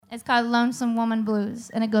It's called Lonesome Woman Blues,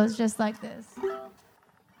 and it goes just like this.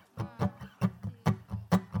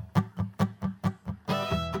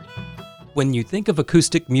 When you think of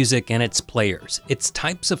acoustic music and its players, its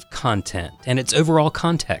types of content, and its overall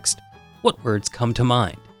context, what words come to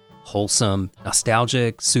mind? Wholesome,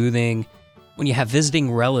 nostalgic, soothing? When you have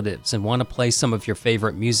visiting relatives and want to play some of your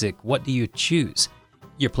favorite music, what do you choose?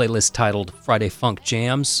 Your playlist titled Friday Funk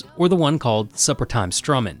Jams, or the one called Suppertime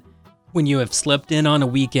Strummin'? When you have slept in on a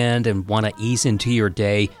weekend and want to ease into your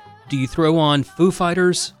day, do you throw on Foo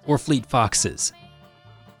Fighters or Fleet Foxes?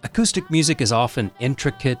 Acoustic music is often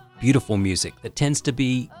intricate, beautiful music that tends to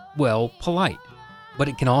be, well, polite. But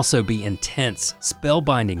it can also be intense,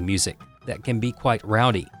 spellbinding music that can be quite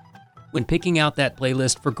rowdy. When picking out that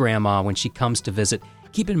playlist for Grandma when she comes to visit,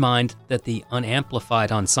 keep in mind that the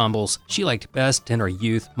unamplified ensembles she liked best in her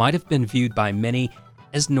youth might have been viewed by many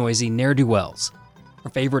as noisy ne'er-do-wells. Her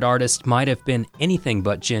favorite artist might have been anything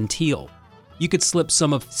but genteel. You could slip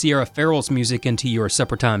some of Sierra Farrell's music into your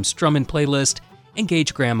Suppertime Strummin' playlist and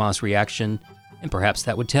gauge Grandma's reaction, and perhaps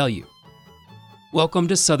that would tell you. Welcome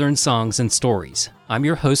to Southern Songs and Stories. I'm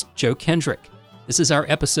your host, Joe Kendrick. This is our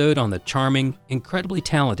episode on the charming, incredibly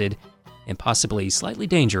talented, and possibly slightly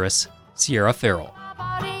dangerous Sierra Farrell.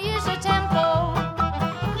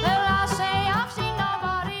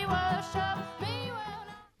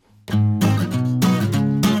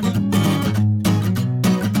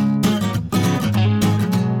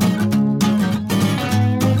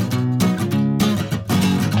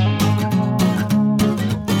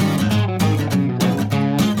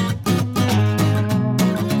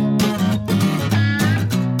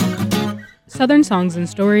 Southern Songs and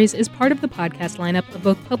Stories is part of the podcast lineup of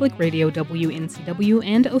both Public Radio WNCW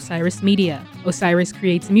and Osiris Media. Osiris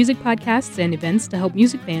creates music podcasts and events to help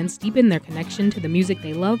music fans deepen their connection to the music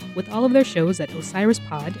they love with all of their shows at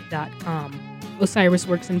osirispod.com. Osiris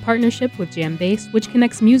works in partnership with Jam Bass, which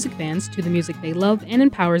connects music fans to the music they love and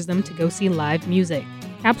empowers them to go see live music.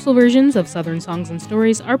 Capsule versions of Southern Songs and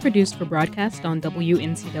Stories are produced for broadcast on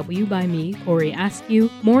WNCW by me, Corey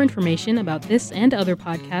Askew. More information about this and other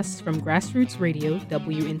podcasts from Grassroots Radio,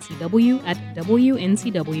 WNCW, at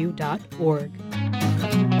wncw.org.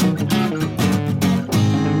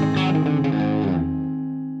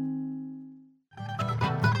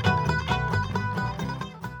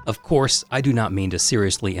 Of course, I do not mean to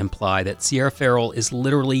seriously imply that Sierra Farrell is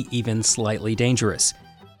literally even slightly dangerous.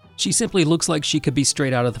 She simply looks like she could be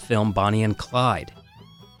straight out of the film Bonnie and Clyde.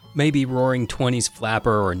 Maybe roaring 20s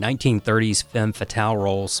flapper or 1930s femme fatale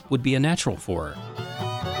roles would be a natural for her.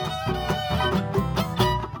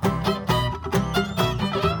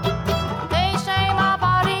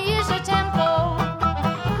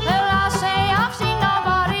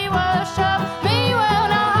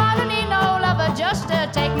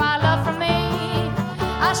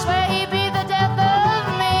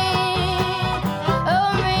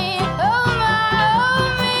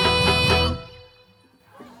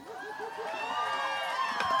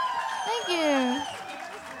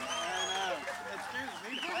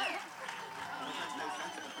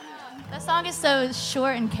 So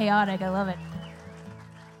short and chaotic. I love it.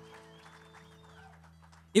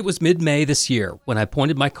 It was mid-May this year when I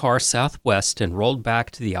pointed my car southwest and rolled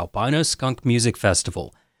back to the Albino Skunk Music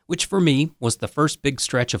Festival, which for me was the first big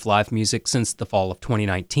stretch of live music since the fall of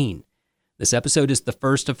 2019. This episode is the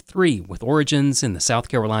first of 3 with origins in the South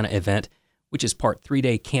Carolina event, which is part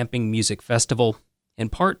 3-day camping music festival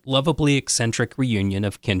and part lovably eccentric reunion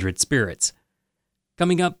of kindred spirits.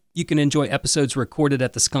 Coming up, you can enjoy episodes recorded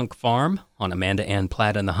at the Skunk Farm, on Amanda Ann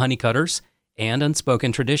Platt and the Honeycutters, and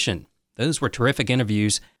Unspoken Tradition. Those were terrific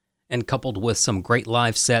interviews, and coupled with some great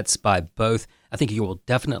live sets by both, I think you will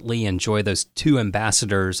definitely enjoy those 2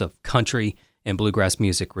 ambassadors of country and bluegrass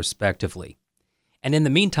music, respectively. And in the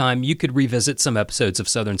meantime, you could revisit some episodes of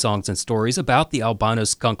Southern Songs and Stories about the Albino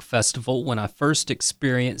Skunk Festival when I first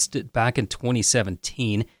experienced it back in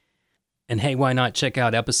 2017. And hey, why not check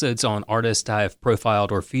out episodes on artists I have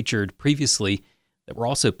profiled or featured previously that were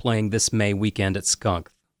also playing this May weekend at Skunk.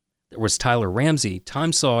 There was Tyler Ramsey,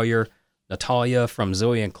 Tom Sawyer, Natalia from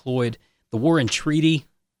Zoe and Cloyd, the War and Treaty,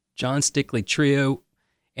 John Stickley Trio,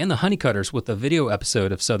 and the Honeycutters with a video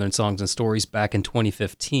episode of Southern Songs and Stories back in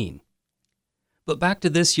 2015. But back to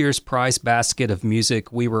this year's prize basket of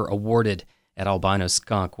music we were awarded at Albino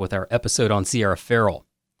Skunk with our episode on Sierra Farrell.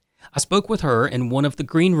 I spoke with her in one of the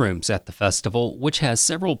green rooms at the festival, which has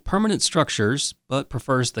several permanent structures, but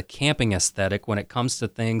prefers the camping aesthetic when it comes to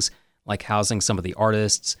things like housing some of the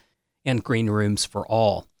artists and green rooms for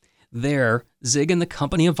all. There, Zig and the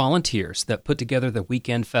company of volunteers that put together the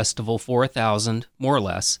weekend festival for 1,000, more or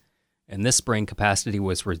less, and this spring capacity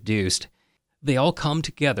was reduced, They all come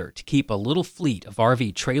together to keep a little fleet of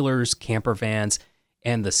RV trailers, camper vans,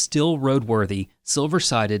 and the still roadworthy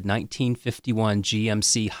silver-sided 1951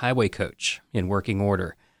 GMC highway coach in working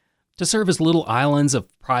order, to serve as little islands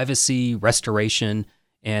of privacy, restoration,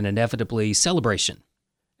 and inevitably celebration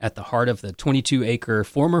at the heart of the 22-acre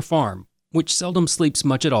former farm, which seldom sleeps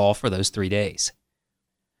much at all for those 3 days.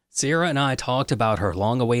 Sierra and I talked about her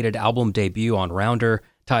long-awaited album debut on Rounder,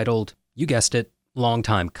 titled, you guessed it, Long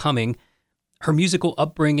Time Coming, her musical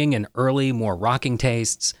upbringing and early, more rocking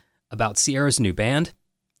tastes, about Sierra's new band,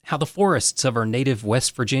 how the forests of her native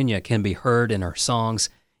West Virginia can be heard in her songs,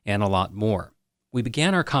 and a lot more. We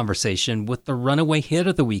began our conversation with the runaway hit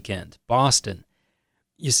of the weekend, Boston.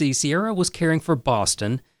 You see, Sierra was caring for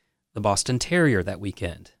Boston, the Boston Terrier, that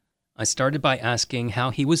weekend. I started by asking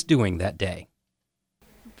how he was doing that day.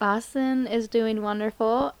 Boston is doing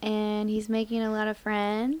wonderful, and he's making a lot of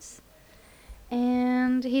friends.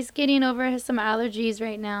 And he's getting over some allergies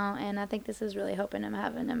right now, and I think this is really helping him,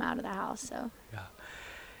 having him out of the house. So,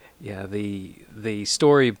 yeah. The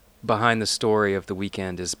story behind the story of the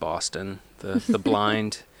weekend is Boston, the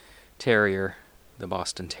blind terrier, the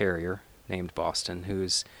Boston Terrier, named Boston,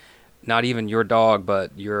 who's not even your dog,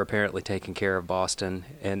 but you're apparently taking care of Boston,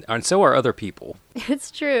 and so are other people. It's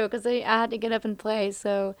true, because I had to get up and play.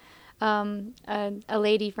 So, a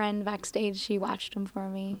lady friend backstage, she watched him for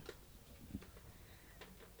me.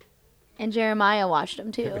 And Jeremiah watched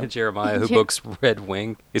him, too. Jeremiah, who books Red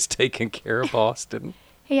Wing, is taking care of Boston.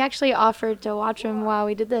 He actually offered to watch him while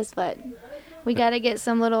we did this, but we got to get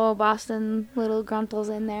some little Boston little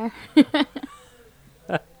gruntles in there.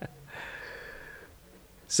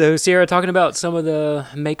 So, Sierra, talking about some of the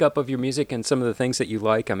makeup of your music and some of the things that you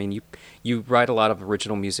like. I mean, you write a lot of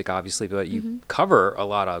original music, obviously, but you cover a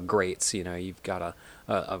lot of greats. You know, you've got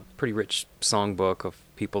a pretty rich songbook of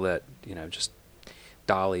people that, you know, just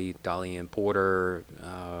Dolly Ann Porter,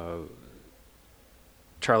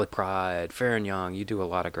 Charlie Pride, Farron Young. You do a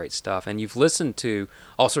lot of great stuff, and you've listened to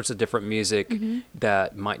all sorts of different music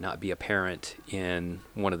that might not be apparent in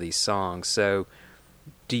one of these songs. So,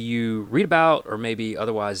 do you read about or maybe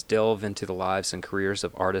otherwise delve into the lives and careers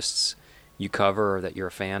of artists you cover or that you're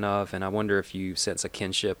a fan of? And I wonder if you sense a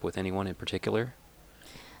kinship with anyone in particular?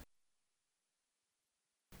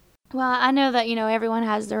 Well, I know that, you know, everyone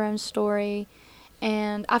has their own story.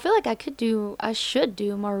 And I feel like I should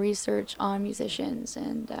do more research on musicians.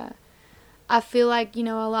 And I feel like, you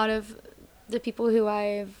know, a lot of the people who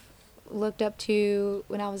I've looked up to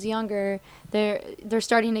when I was younger, they're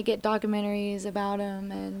starting to get documentaries about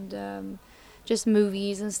them and just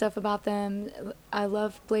movies and stuff about them. I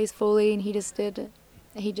love Blaze Foley, and he just got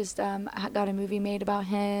a movie made about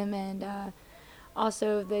him. And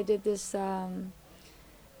also they did this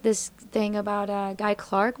thing about Guy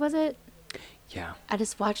Clark, was it? Yeah. I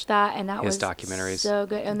just watched that, and that His was documentaries, so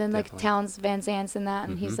good. And then definitely. like Townes Van Zandt and that,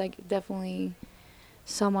 and he's like definitely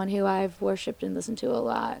someone who I've worshipped and listened to a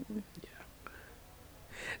lot. Yeah.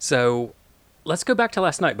 So let's go back to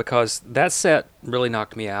last night, because that set really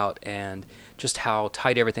knocked me out, and just how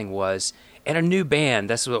tight everything was. And a new band,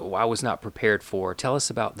 that's what I was not prepared for. Tell us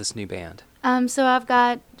about this new band. So I've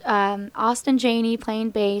got Austin Janey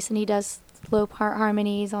playing bass, and he does low part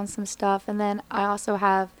harmonies on some stuff. And then I also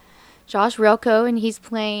have Josh Relko, and he's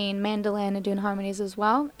playing mandolin and doing harmonies as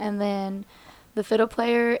well. And then the fiddle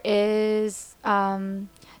player is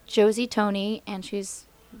Josie Tony, and she's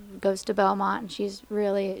goes to Belmont, and she's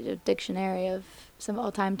really a dictionary of some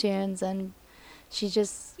old-time tunes. And she's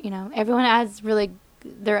just, you know, everyone adds really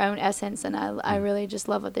their own essence, and I really just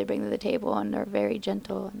love what they bring to the table, and they're very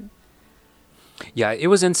gentle. And Yeah, it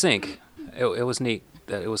was in sync. It was neat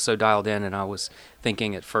that it was so dialed in, and I was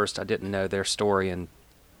thinking at first I didn't know their story and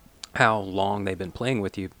how long they've been playing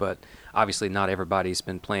with you, but obviously not everybody's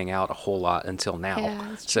been playing out a whole lot until now. Yeah,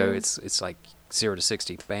 that's so true. it's like 0 to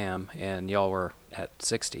 60, bam, and y'all were at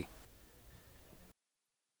 60.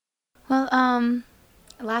 Well,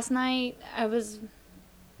 last night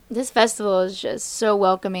this festival is just so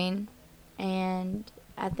welcoming, and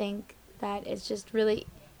I think that it's just really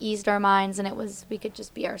eased our minds, and we could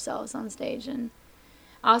just be ourselves on stage. And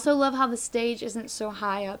I also love how the stage isn't so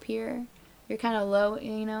high up here. You're kind of low,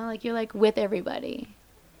 you know, like you're like with everybody.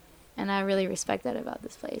 And I really respect that about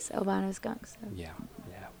this place, Albino Skunk. So. Yeah.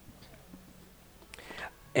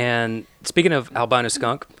 And speaking of Albino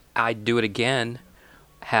Skunk, I Do It Again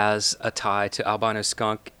has a tie to Albino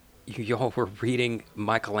Skunk. Y'all were reading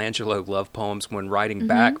Michelangelo love poems when writing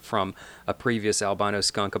back from a previous Albino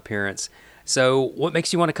Skunk appearance. So what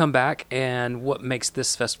makes you want to come back, and what makes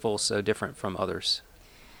this festival so different from others?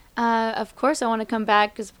 Of course I want to come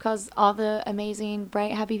back because all the amazing,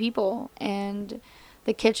 bright, happy people. And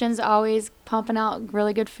the kitchen's always pumping out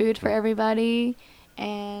really good food for everybody,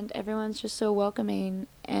 and everyone's just so welcoming,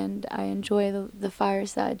 and I enjoy the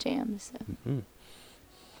fireside jams. So. Mm-hmm.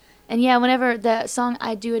 And yeah, whenever the song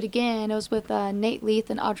I Do It Again, it was with Nate Leith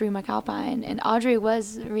and Audrey McAlpine, and Audrey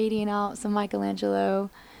was reading out some Michelangelo,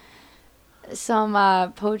 some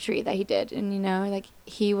poetry that he did, and like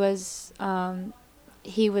he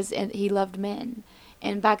loved men,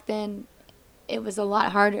 and back then it was a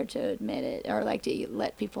lot harder to admit it or like to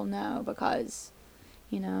let people know because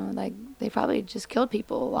like they probably just killed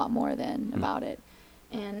people a lot more than about it.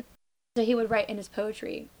 And so he would write in his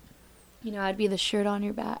poetry, I'd be the shirt on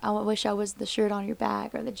your back, I wish I was the shirt on your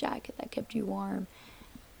back, or the jacket that kept you warm.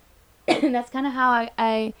 And that's kind of how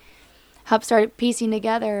I helped start piecing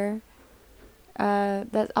together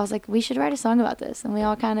that I was like, we should write a song about this, and we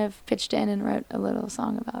all kind of pitched in and wrote a little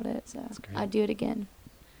song about it. So I'd Do It Again,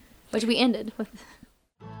 which we ended with.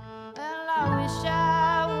 Well, I wish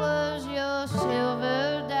I was your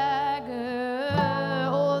silver dagger,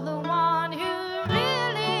 or the one who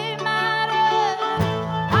really mattered.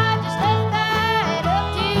 I just left that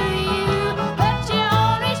up to you, but you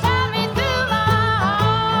only shot me through my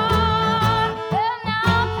heart. Well, now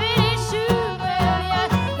I'm pretty sure, yeah,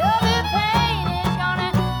 the pain is gonna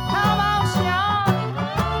come on strong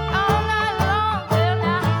all night long. Well,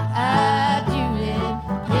 now I do it,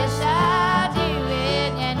 yes I do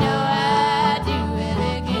it, you know I do it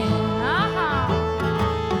again. I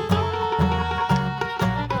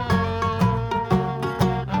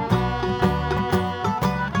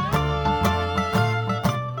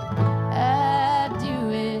do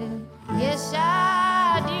it, yes I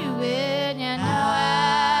do it, you know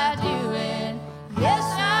I do it. Yes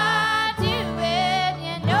I do it,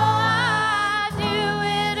 you know I do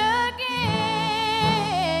it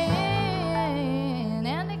again.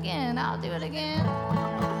 And again, I'll do it again.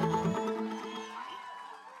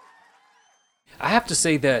 I have to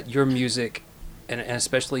say that your music, and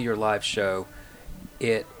especially your live show,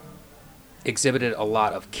 it exhibited a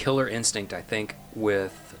lot of killer instinct, I think,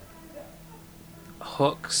 with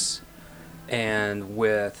hooks and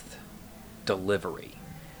with delivery.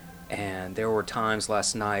 And there were times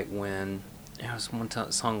last night when there was one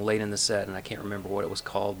song late in the set, and I can't remember what it was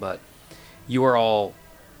called, but you were all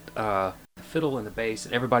the fiddle and the bass,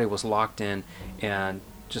 and everybody was locked in and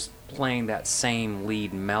just playing that same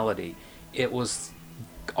lead melody. It was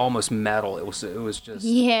almost metal. It was just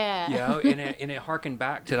Yeah. and it harkened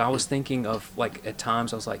back to. I was thinking of, like, at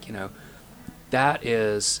times I was like, that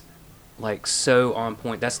is like so on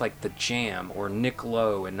point. That's like the Jam or Nick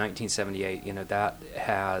Lowe in 1978. That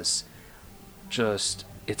has just,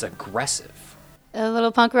 it's aggressive. A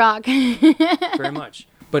little punk rock. Very much,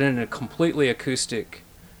 but in a completely acoustic.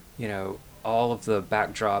 All of the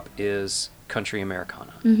backdrop is country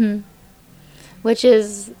Americana. Mm-hmm. Which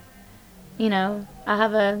is, I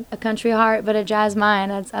have a country heart, but a jazz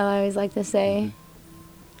mind. That's I always like to say.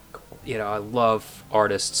 I love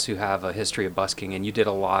artists who have a history of busking, and you did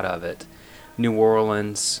a lot of it. New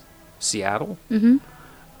Orleans, Seattle. Mm-hmm.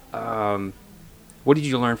 What did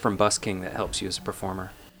you learn from busking that helps you as a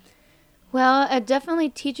performer? Well, it definitely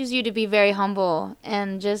teaches you to be very humble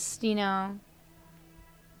and just,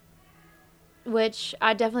 which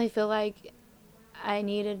I definitely feel like I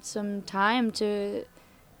needed some time to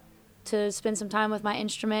spend some time with my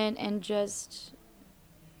instrument and just,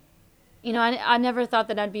 I never thought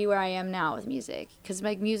that I'd be where I am now with music, because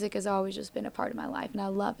music has always just been a part of my life, and I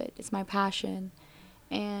love it. It's my passion.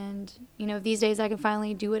 And, these days I can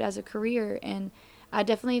finally do it as a career, and I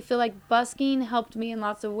definitely feel like busking helped me in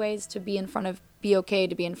lots of ways to be okay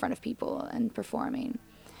to be in front of people and performing.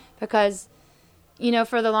 Because,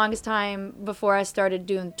 for the longest time before I started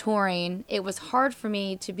doing touring, it was hard for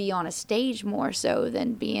me to be on a stage more so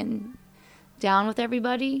than being down with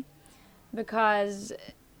everybody, because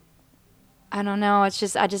I don't know, it's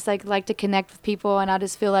just, I just like to connect with people, and I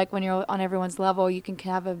just feel like when you're on everyone's level, you can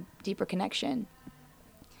have a deeper connection.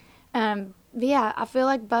 But yeah, I feel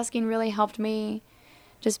like busking really helped me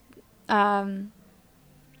just perform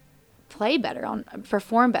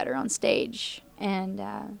better on stage, and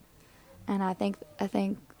I think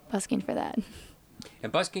busking for that.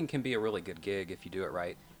 And busking can be a really good gig if you do it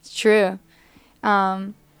right. It's true.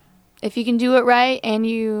 If you can do it right, and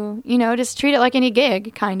you just treat it like any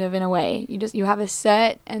gig, kind of, in a way. You have a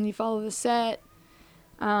set, and you follow the set,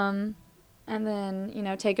 and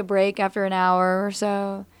then, take a break after an hour or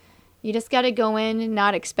so. You just got to go in and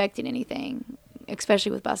not expecting anything,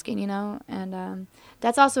 especially with busking, and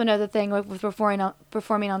that's also another thing with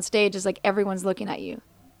performing on stage, is like everyone's looking at you,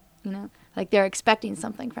 like they're expecting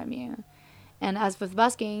something from you. And as with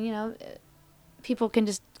busking, people can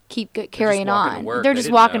just walking carrying to on. work. They're They just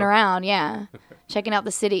didn't walking know. around, yeah, checking out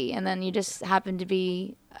the city, and then you just happen to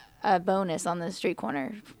be a bonus on the street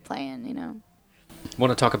corner playing, you know. I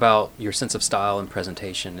want to talk about your sense of style and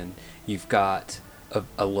presentation, and you've got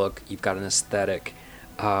a look, you've got an aesthetic.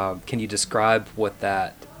 Can you describe what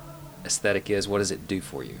that aesthetic is? What does it do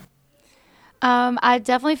for you? I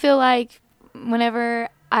definitely feel like whenever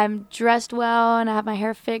I'm dressed well and I have my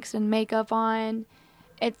hair fixed and makeup on,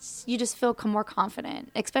 you just feel more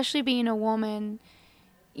confident, especially being a woman.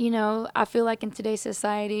 You know, I feel like in today's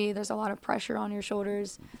society, there's a lot of pressure on your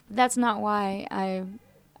shoulders. That's not why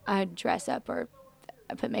I dress up or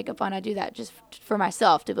I put makeup on. I do that just for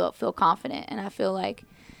myself to feel confident. And I feel like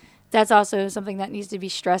that's also something that needs to be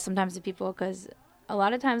stressed sometimes to people, because a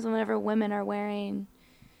lot of times whenever women are wearing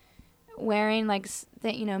like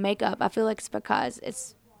makeup, I feel like it's because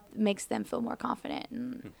it makes them feel more confident,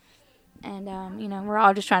 and you know, we're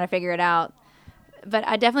all just trying to figure it out. But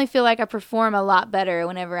I definitely feel like I perform a lot better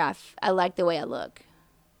whenever I like the way I look,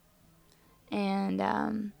 and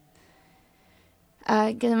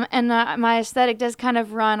my aesthetic does kind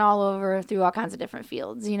of run all over through all kinds of different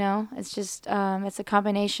fields. You know, it's just it's a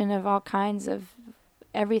combination of all kinds of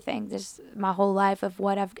everything. Just my whole life of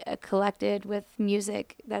what I've collected with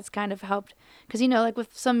music that's kind of helped, because you know, like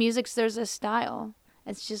with some musics there's a style.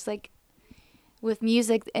 It's just like with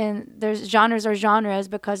music, and there's genres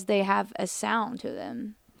because they have a sound to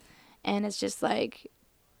them, and it's just like,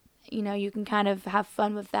 you know, you can kind of have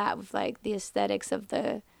fun with that, with like the aesthetics of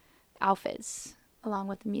the outfits along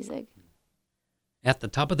with the music. At the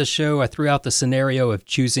top of the show, I threw out the scenario of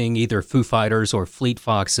choosing either Foo Fighters or Fleet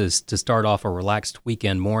Foxes to start off a relaxed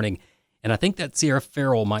weekend morning, and I think that Sierra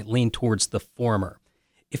Farrell might lean towards the former.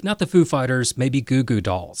 If not the Foo Fighters, maybe Goo Goo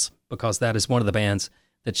Dolls, because that is one of the bands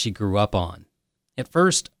that she grew up on. At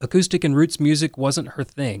first, acoustic and roots music wasn't her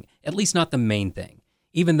thing, at least not the main thing,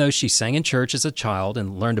 even though she sang in church as a child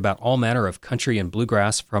and learned about all manner of country and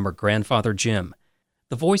bluegrass from her grandfather Jim.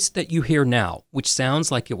 The voice that you hear now, which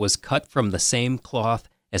sounds like it was cut from the same cloth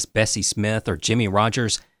as Bessie Smith or Jimmie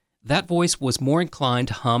Rodgers, that voice was more inclined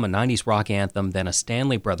to hum a 90s rock anthem than a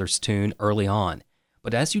Stanley Brothers tune early on.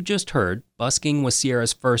 But as you just heard, busking was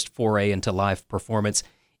Sierra's first foray into live performance,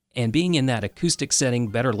 and being in that acoustic setting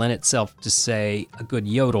better lent itself to, say, a good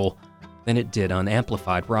yodel than it did on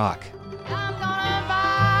amplified rock. I'm gonna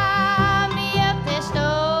buy me a pistol,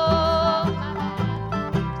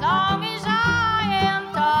 as long as I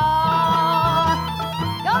am tall.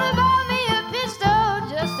 Gonna buy me a pistol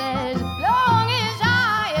just as long as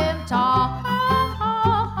I am tall.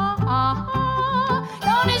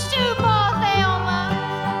 Gonna shoot for Thelma,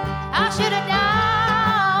 I should have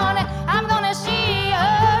down. I'm gonna see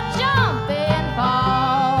her jump and fall.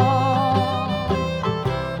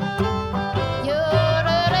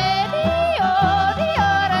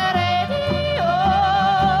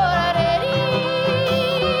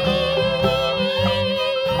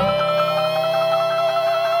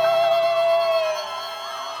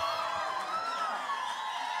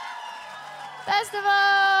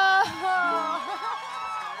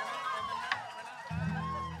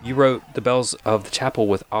 You wrote The Bells of the Chapel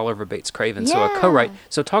with Oliver Bates Craven, so a Yeah. co-write.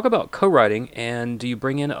 So talk about co-writing, and do you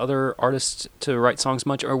bring in other artists to write songs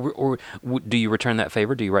much, or do you return that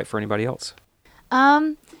favor? Do you write for anybody else?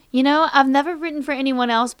 You know, I've never written for anyone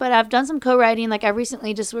else, but I've done some co-writing. Like I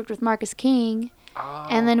recently just worked with Marcus King,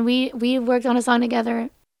 and then we worked on a song together.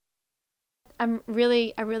 I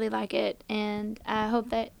really like it, and I hope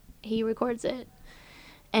that he records it.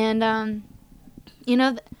 And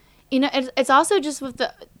it's also just with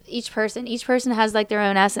each person. Each person has like their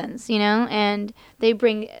own essence, you know, and they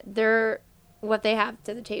bring what they have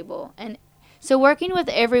to the table. And so working with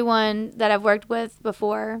everyone that I've worked with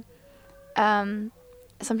before,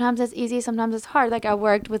 sometimes it's easy, sometimes it's hard. Like I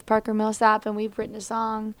worked with Parker Millsap, and we've written a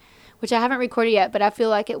song, which I haven't recorded yet, but I feel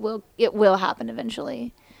like it will happen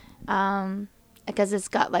eventually, because it's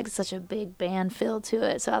got like such a big band feel to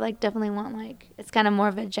it. So I like definitely want it's kind of more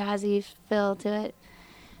of a jazzy feel to it.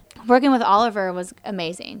 Working with Oliver was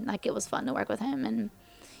amazing. Like it was fun to work with him, and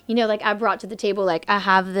you know, like I brought to the table, like I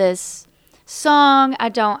have this song.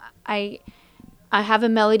 I have a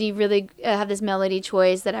melody. I have this melody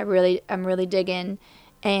choice that I'm really digging,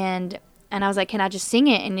 and I was like, can I just sing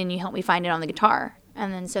it, and then you help me find it on the guitar?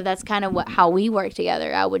 And then so that's kind of how we work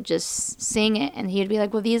together. I would just sing it, and he'd be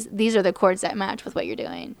like, well, these are the chords that match with what you're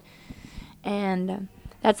doing, and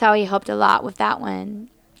that's how he helped a lot with that one.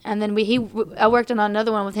 And then I worked on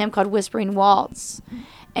another one with him called Whispering Waltz,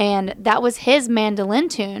 and that was his mandolin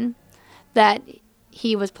tune that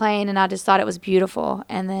he was playing, and I just thought it was beautiful.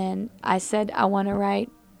 And then I said, I want to write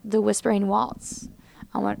the Whispering Waltz.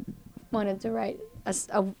 I wanted to write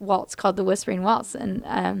a waltz called the Whispering Waltz.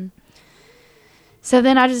 And so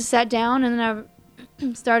then I just sat down and then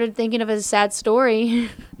I started thinking of it as a sad story.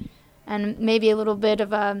 And maybe a little bit of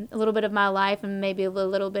my life, and maybe a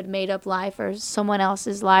little bit made up life, or someone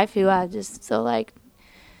else's life who I just feel like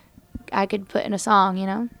I could put in a song, you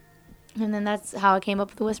know. And then that's how I came up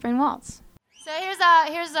with the Whispering Waltz. So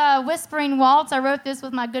here's a Whispering Waltz. I wrote this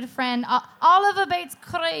with my good friend Oliver Bates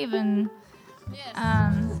Craven.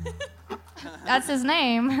 Yes. That's his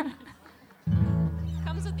name.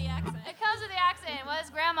 Comes with the accent. It comes with the accent. Well, his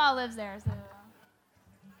grandma lives there, so.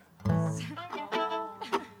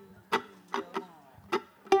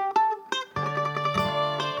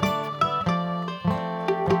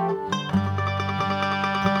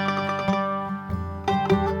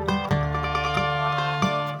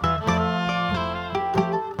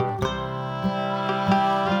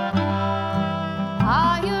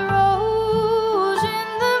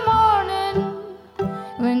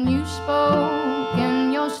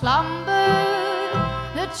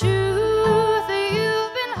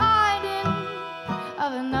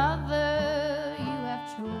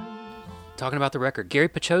 Talking about the record, Gary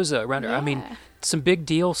Pachosa around. Yeah. I mean, some big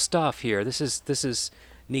deal stuff here. This is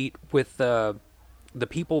neat with the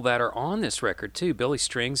people that are on this record too. Billy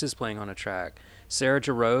Strings is playing on a track. Sarah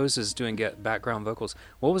Jarosz is doing background vocals.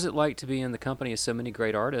 What was it like to be in the company of so many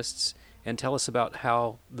great artists? And tell us about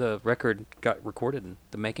how the record got recorded and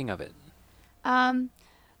the making of it.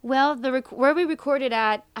 Well, where we recorded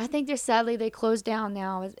at, I think sadly they closed down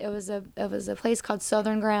now. It was a place called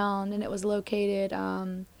Southern Ground, and it was located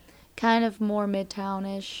kind of more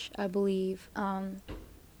midtown-ish, I believe. I'm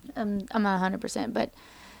not 100%, but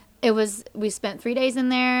we spent 3 days in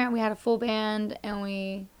there. We had a full band, and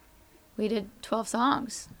we did 12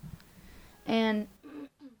 songs. And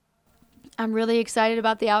I'm really excited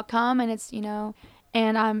about the outcome, and it's, you know,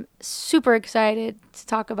 and I'm super excited to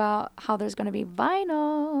talk about how there's going to be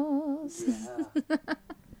vinyls.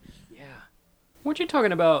 Yeah. Weren't you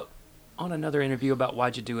talking about on another interview about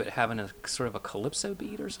Why'd You Do It having a sort of a calypso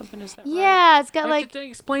beat or something? Is that right? Yeah, it's got like...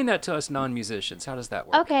 Explain that to us non-musicians. How does that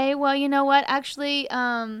work? Okay, well, you know what? Actually,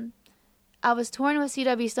 I was touring with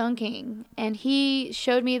C.W. Stone King, and he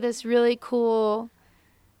showed me this really cool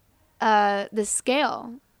this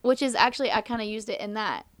scale, which is actually, I kind of used it in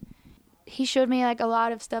that. He showed me like a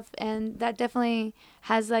lot of stuff, and that definitely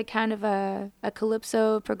has like kind of a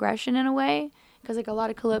calypso progression in a way, because like a lot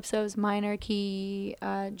of calypso is minor key,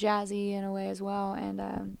 jazzy in a way as well,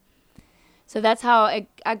 and so that's how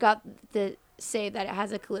I got to say that it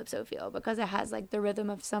has a calypso feel, because it has like the rhythm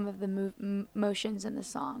of some of the motions in the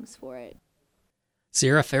songs for it.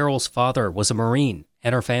 Sierra Farrell's father was a Marine,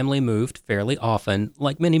 and her family moved fairly often,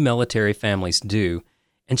 like many military families do,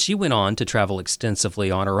 and she went on to travel extensively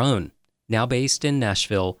on her own. Now based in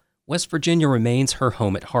Nashville, West Virginia remains her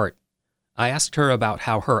home at heart. I asked her about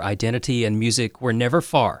how her identity and music were never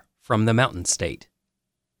far from the Mountain State.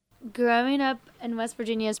 Growing up in West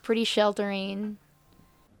Virginia is pretty sheltering.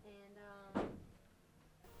 And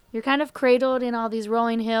you're kind of cradled in all these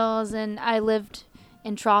rolling hills, and I lived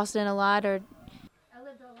in Charleston a lot, in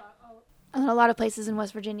a lot of places in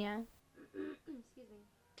West Virginia. Excuse me.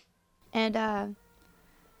 And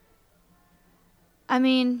I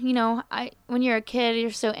mean, you know, when you're a kid,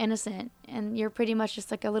 you're so innocent, and you're pretty much just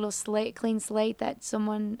like a little clean slate that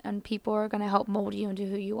someone and people are going to help mold you into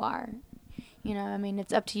who you are. You know, I mean,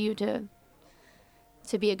 it's up to you to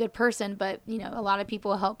be a good person, but, you know, a lot of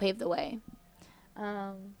people help pave the way.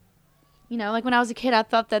 You know, like when I was a kid, I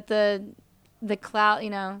thought that the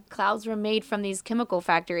clouds were made from these chemical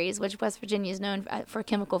factories, which West Virginia is known for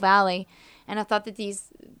Chemical Valley, and I thought that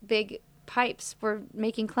these big pipes were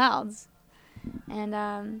making clouds. And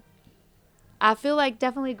I feel like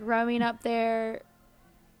definitely growing up there,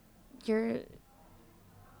 you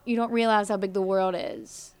don't realize how big the world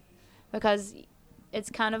is, because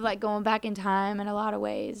it's kind of like going back in time in a lot of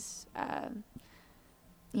ways.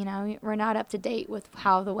 You know, we're not up to date with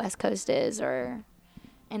how the West Coast is, and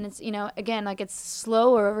it's, you know, again, like it's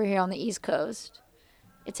slower over here on the East Coast.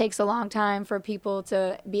 It takes a long time for people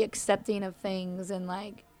to be accepting of things and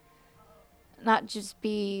like not just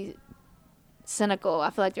be cynical.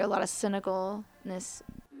 I feel like there are a lot of cynicalness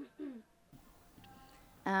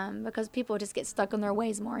because people just get stuck in their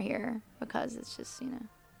ways more here, because it's just, you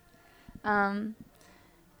know.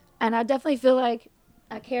 And I definitely feel like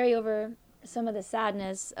I carry over some of the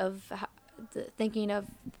sadness of thinking of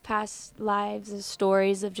past lives and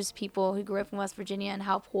stories of just people who grew up in West Virginia and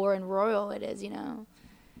how poor and rural it is, you know.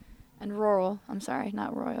 And rural. I'm sorry,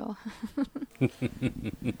 not royal.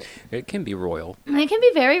 It can be royal. It can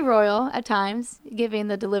be very royal at times, giving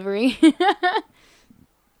the delivery.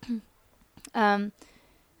 But,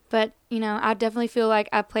 I definitely feel like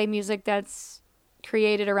I play music that's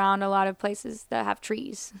created around a lot of places that have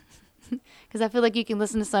trees. Because I feel like you can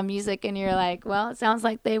listen to some music and you're like, well, it sounds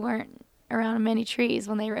like they weren't around many trees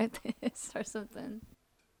when they wrote this or something.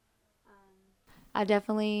 I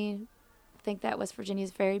definitely think that West Virginia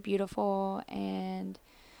is very beautiful. And,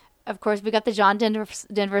 of course, we got the John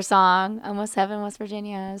Denver song, Almost Heaven, West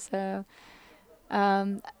Virginia. So,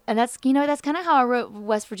 and that's, that's kind of how I wrote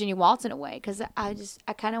West Virginia Waltz in a way, because I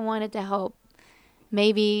kind of wanted to help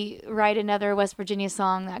maybe write another West Virginia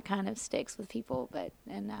song that kind of sticks with people,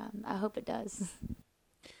 and I hope it does.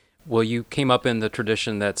 Well, you came up in the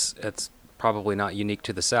tradition that's probably not unique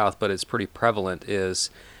to the South, but it's pretty prevalent, is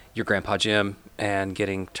your Grandpa Jim and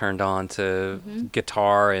getting turned on to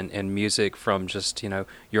guitar and music from just,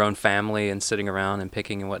 your own family and sitting around and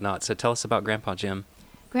picking and whatnot. So tell us about Grandpa Jim.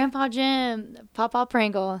 Grandpa Jim, Papa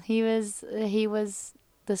Pringle, he was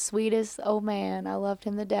the sweetest old man. I loved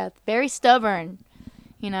him to death. Very stubborn.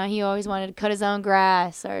 He always wanted to cut his own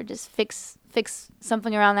grass or just fix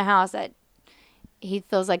something around the house that he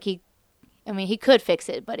feels like he could fix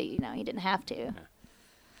it, but he didn't have to.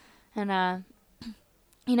 And,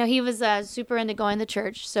 he was super into going to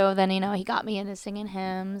church. So then, he got me into singing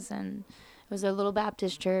hymns, and it was a little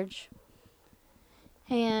Baptist church.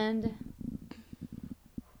 And,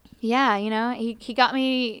 yeah, he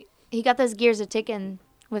got those gears a ticking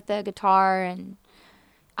with the guitar, and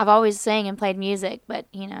I've always sang and played music, but,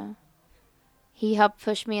 he helped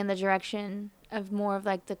push me in the direction of more of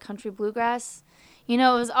like the country bluegrass. It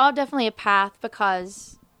was all definitely a path,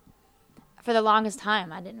 because for the longest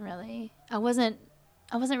time I wasn't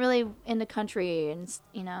really into country, and,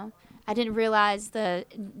 I didn't realize the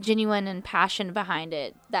genuine and passion behind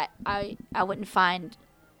it that I wouldn't find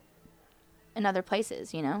in other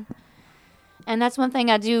places, And that's one thing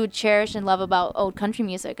I do cherish and love about old country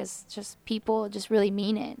music, is just people just really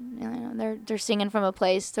mean it. They're singing from a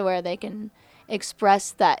place to where they can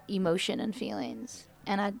express that emotion and feelings.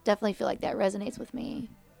 And I definitely feel like that resonates with me.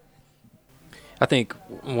 I think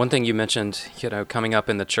one thing you mentioned, coming up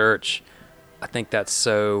in the church, I think that's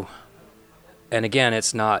so, and again,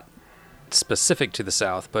 it's not specific to the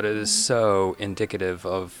South, but it is so indicative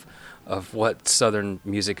of what Southern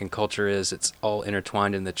music and culture is. It's all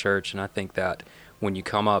intertwined in the church, and I think that when you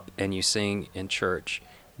come up and you sing in church,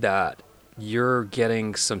 that you're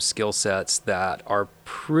getting some skill sets that are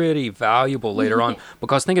pretty valuable later on.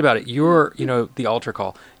 Because think about it, you're, the altar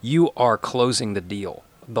call, you are closing the deal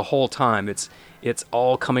the whole time. It's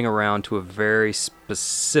all coming around to a very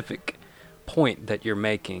specific point that you're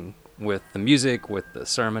making with the music, with the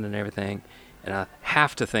sermon and everything. And I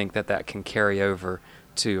have to think that can carry over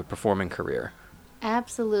to a performing career.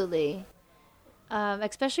 Absolutely.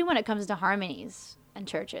 Especially when it comes to harmonies in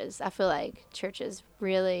churches. I feel like churches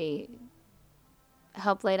really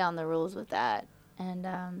help lay down the rules with that. And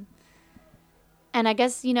I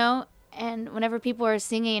guess, and whenever people are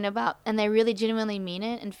singing about, and they really genuinely mean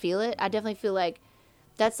it and feel it, I definitely feel like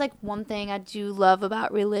that's like one thing I do love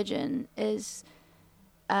about religion is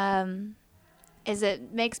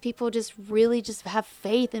it makes people just really just have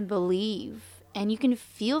faith and believe. And you can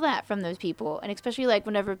feel that from those people. And especially like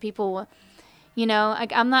whenever people,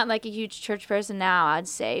 I'm not like a huge church person now, I'd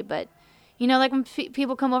say. But, like when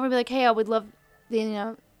people come over and be like, hey, I would love,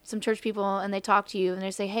 some church people, and they talk to you and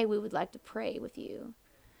they say, hey, we would like to pray with you.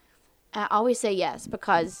 And I always say yes,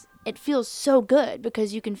 because it feels so good,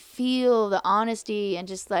 because you can feel the honesty and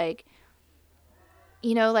just like,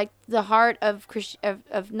 like the heart of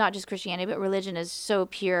not just Christianity, but religion is so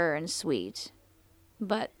pure and sweet.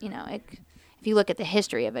 But, if you look at the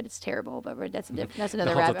history of it, it's terrible. But that's another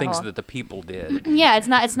rabbit hole. All the things that the people did. Yeah, it's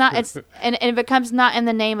and it becomes not in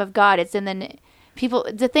the name of God. It's in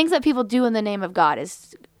the things that people do in the name of God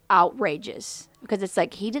is outrageous, because it's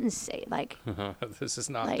like, he didn't say, like, this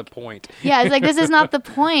is not the point. Yeah, it's like, this is not the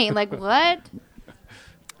point. Like, what?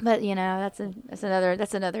 But that's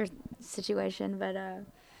another situation. But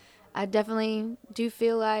I definitely do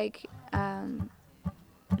feel like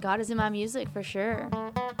God is in my music for sure.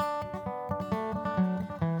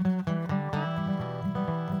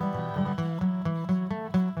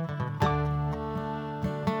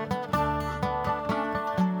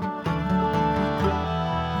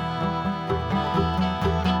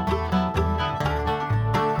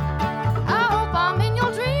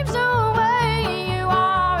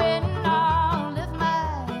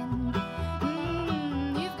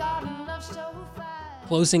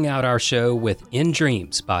 Closing out our show with In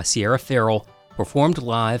Dreams by Sierra Farrell, performed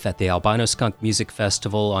live at the Albino Skunk Music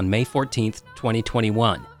Festival on May 14th,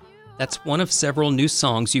 2021. That's one of several new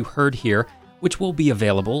songs you heard here, which will be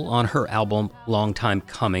available on her album Long Time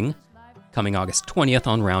Coming. coming August 20th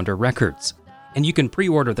on Rounder Records. And you can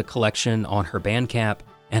pre-order the collection on her Bandcamp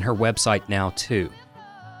and her website now, too.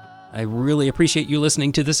 I really appreciate you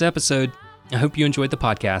listening to this episode. I hope you enjoyed the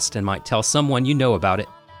podcast and might tell someone you know about it.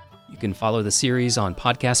 You can follow the series on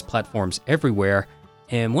podcast platforms everywhere.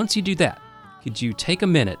 And once you do that, could you take a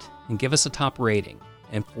minute and give us a top rating?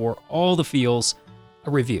 And for all the feels,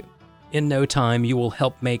 a review. In no time, you will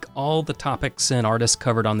help make all the topics and artists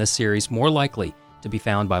covered on this series more likely to be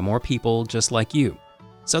found by more people just like you.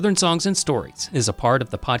 Southern Songs and Stories is a part of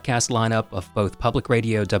the podcast lineup of both Public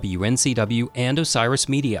Radio WNCW and Osiris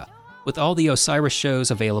Media, with all the Osiris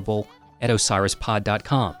shows available at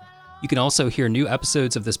osirispod.com. You can also hear new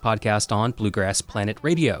episodes of this podcast on Bluegrass Planet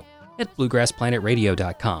Radio at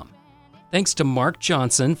bluegrassplanetradio.com. Thanks to Mark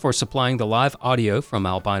Johnson for supplying the live audio from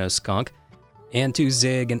Albino Skunk, and to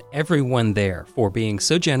Zig and everyone there for being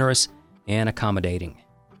so generous and accommodating.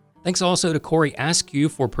 Thanks also to Corey Askew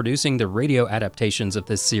for producing the radio adaptations of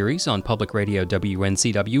this series on Public Radio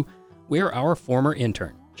WNCW, where our former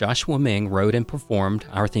intern, Joshua Ming, wrote and performed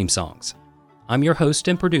our theme songs. I'm your host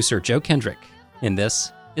and producer, Joe Kendrick, and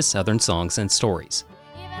this is Southern Songs and Stories.